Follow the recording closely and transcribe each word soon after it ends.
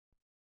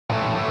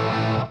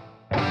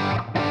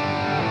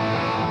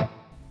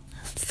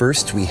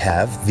First, we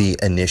have the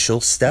initial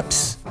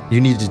steps.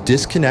 You need to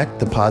disconnect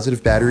the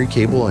positive battery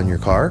cable on your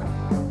car.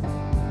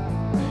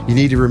 You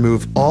need to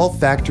remove all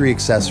factory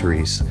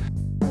accessories.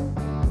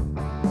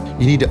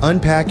 You need to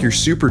unpack your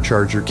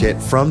supercharger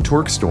kit from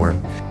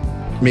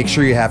TorqStorm. Make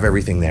sure you have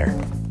everything there.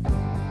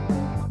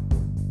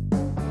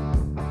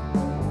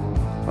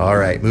 All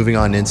right, moving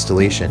on to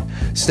installation.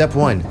 Step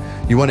 1,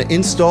 you want to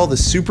install the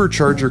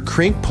supercharger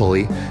crank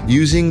pulley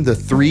using the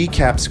 3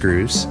 cap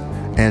screws,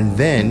 and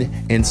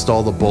then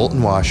install the bolt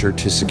and washer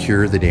to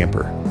secure the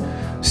damper.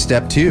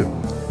 Step 2,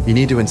 you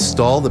need to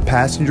install the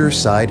passenger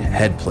side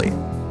head plate.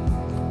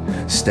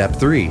 Step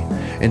 3,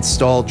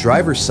 install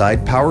driver's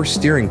side power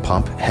steering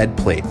pump head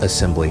plate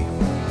assembly.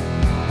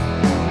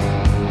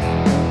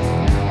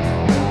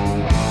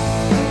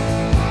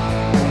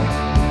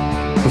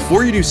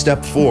 Before you do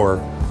step 4,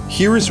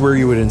 here is where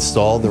you would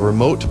install the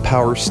remote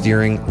power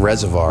steering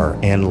reservoir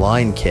and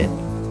line kit,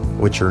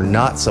 which are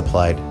not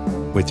supplied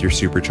with your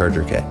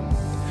supercharger kit.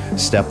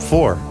 Step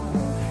 4,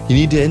 you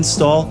need to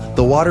install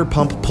the water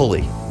pump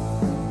pulley.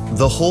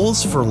 The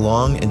holes for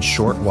long and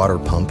short water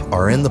pump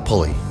are in the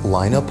pulley.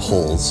 Line up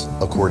holes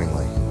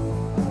accordingly.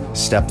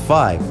 Step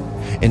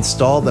 5,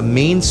 install the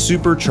main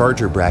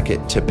supercharger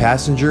bracket to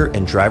passenger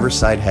and driver's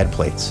side head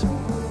plates.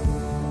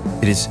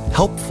 It is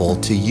helpful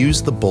to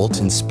use the bolt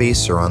and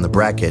spacer on the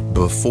bracket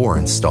before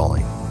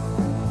installing.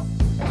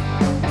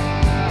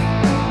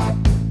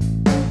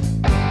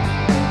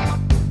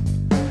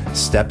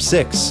 Step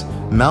 6,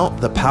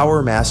 mount the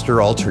Power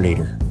Master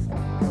alternator.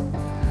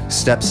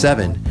 Step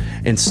 7,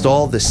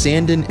 install the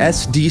Sandon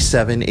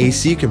SD7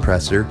 AC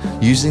compressor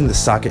using the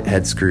socket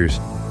head screws.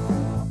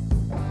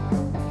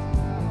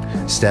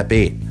 Step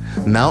 8,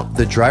 mount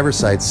the driver's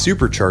side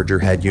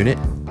supercharger head unit.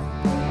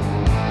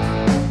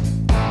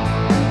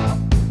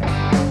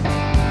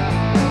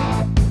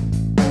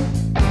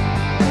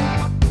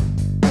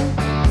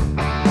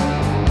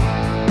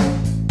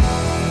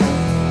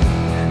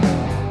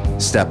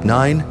 Step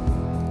 9,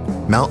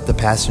 mount the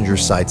passenger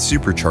side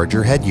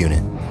supercharger head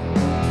unit.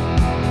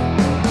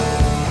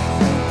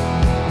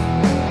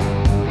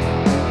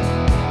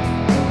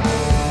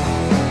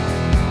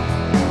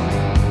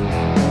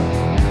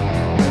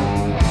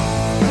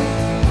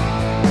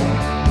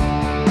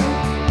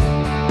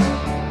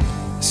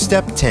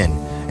 Step 10,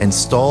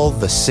 install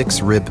the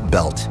 6-rib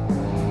belt.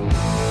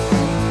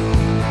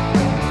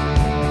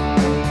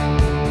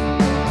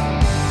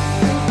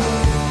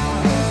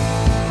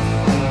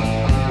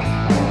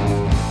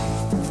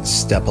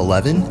 Step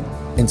 11,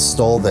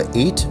 install the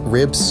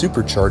 8-rib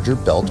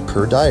supercharger belt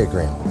per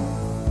diagram.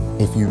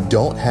 If you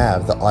don't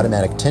have the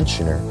automatic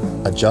tensioner,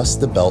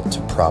 adjust the belt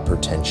to proper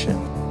tension.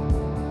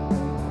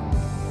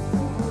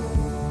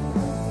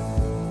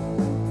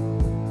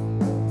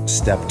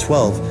 Step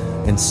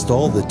 12,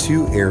 install the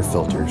 2 air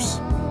filters.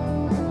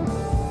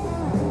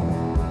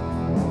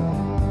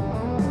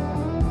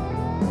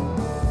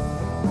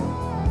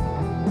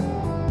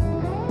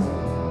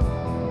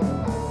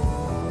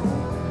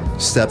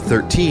 Step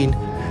 13,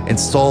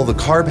 install the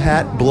carb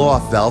hat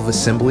blow-off valve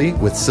assembly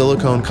with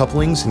silicone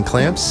couplings and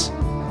clamps.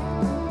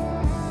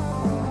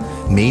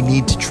 May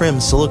need to trim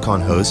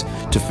silicone hose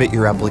to fit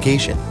your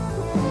application.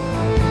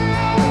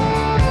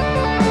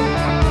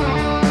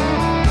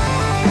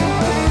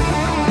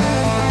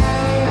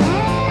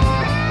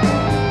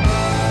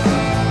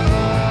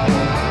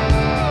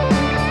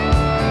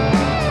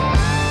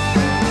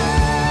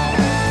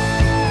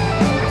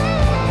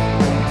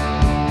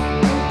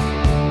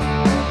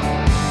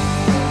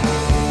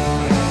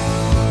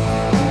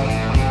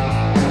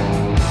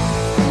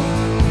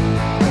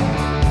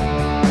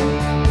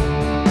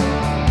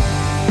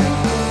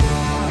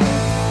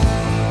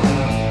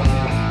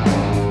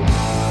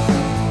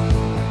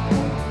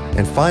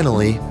 And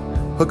finally,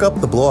 hook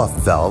up the blow-off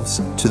valves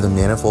to the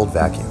manifold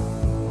vacuum.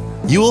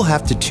 You will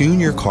have to tune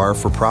your car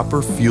for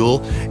proper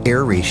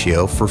fuel-air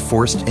ratio for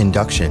forced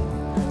induction.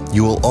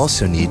 You will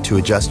also need to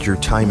adjust your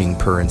timing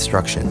per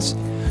instructions.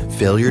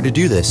 Failure to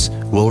do this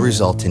will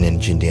result in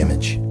engine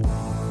damage.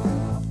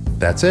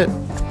 That's it.